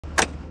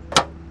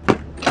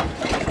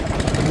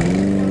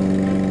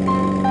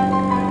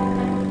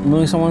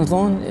Mowing someone's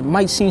lawn, it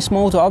might seem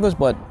small to others,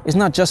 but it's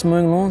not just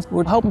mowing lawns,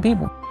 we're helping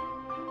people.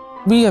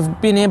 We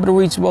have been able to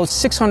reach about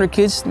 600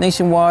 kids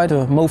nationwide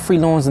to mow free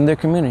lawns in their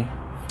community.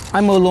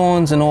 I mow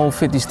lawns in all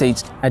 50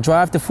 states. I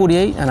drive to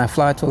 48 and I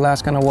fly to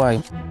Alaska and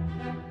Hawaii.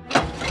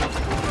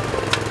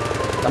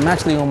 I'm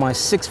actually on my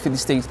 6th 50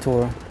 states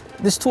tour.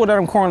 This tour that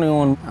I'm currently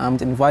on, I'm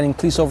inviting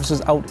police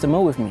officers out to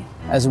mow with me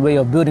as a way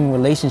of building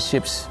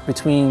relationships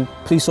between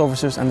police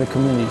officers and their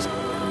communities.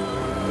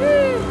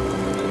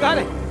 You got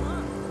it.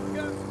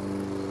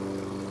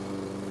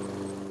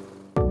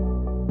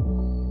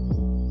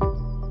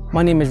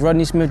 My name is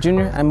Rodney Smith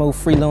Jr. I mow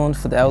free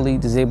lawns for the elderly,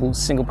 disabled,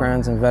 single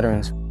parents, and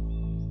veterans.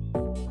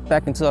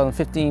 Back in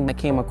 2015, I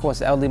came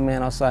across an elderly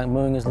man outside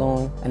mowing his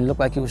lawn, and it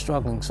looked like he was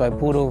struggling, so I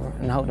pulled over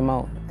and helped him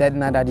out. That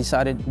night I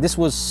decided this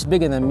was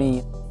bigger than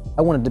me.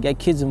 I wanted to get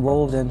kids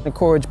involved and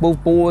encourage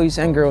both boys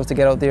and girls to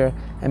get out there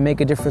and make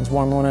a difference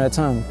one lawn at a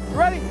time.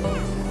 Ready?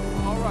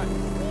 All right.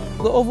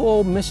 The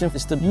overall mission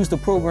is to use the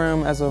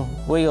program as a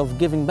way of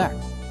giving back.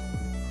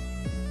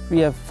 We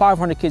have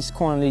 500 kids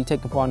currently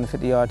taking part in the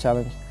 50-yard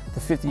challenge. The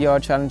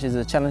 50-yard challenge is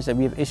a challenge that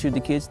we have issued to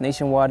kids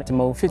nationwide to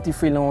mow 50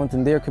 free lawns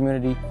in their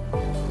community.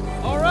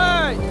 All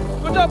right,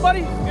 good job,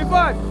 buddy. Give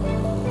 5.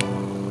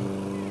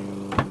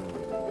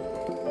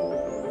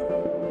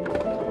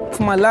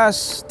 For my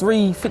last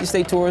 3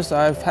 50-state tours,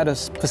 I've had a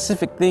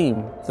specific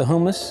theme: the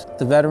homeless,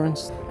 the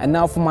veterans, and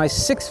now for my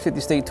 6th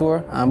 50-state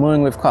tour, I'm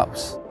mowing with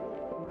cops.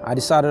 I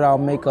decided I'll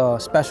make a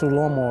special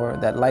lawnmower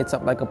that lights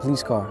up like a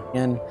police car.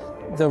 And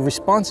the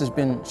response has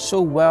been so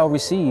well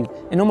received.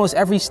 In almost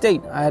every state,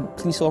 I had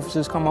police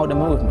officers come out and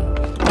mow with me.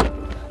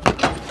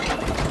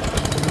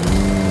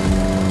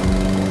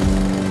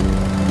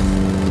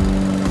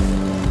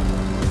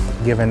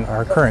 Given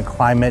our current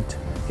climate,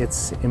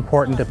 it's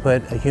important to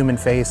put a human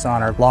face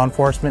on our law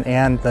enforcement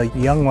and the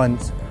young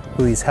ones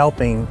who he's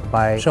helping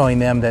by showing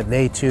them that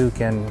they too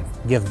can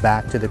give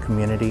back to the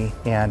community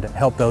and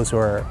help those who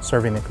are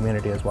serving the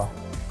community as well.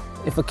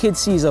 If a kid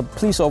sees a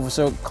police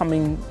officer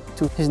coming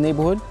to his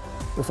neighborhood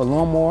with a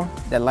lawnmower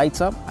that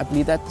lights up, I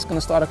believe that's going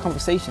to start a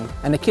conversation.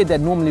 And the kid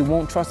that normally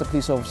won't trust a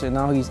police officer,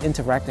 now he's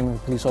interacting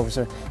with a police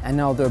officer, and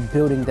now they're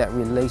building that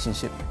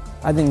relationship.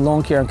 I think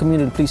lawn care and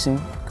community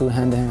policing go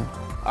hand in hand.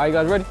 Are you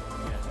guys ready?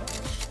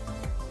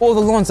 All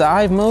the lawns that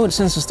I've mowed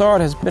since the start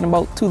has been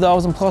about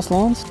 2,000 plus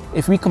lawns.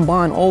 If we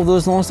combine all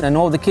those lawns and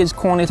all the kids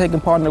currently taking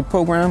part in the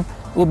program,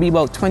 it will be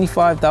about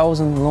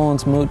 25,000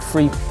 lawns mowed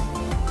free.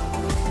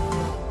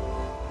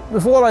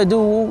 With all I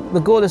do, the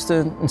goal is to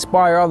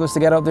inspire others to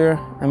get out there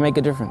and make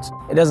a difference.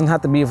 It doesn't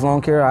have to be with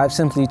lawn care. I've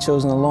simply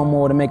chosen a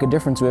lawnmower to make a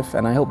difference with,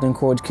 and I hope to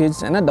encourage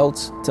kids and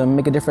adults to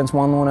make a difference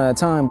one lawn at a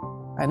time.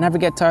 I never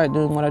get tired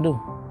doing what I do,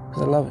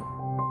 because I love it.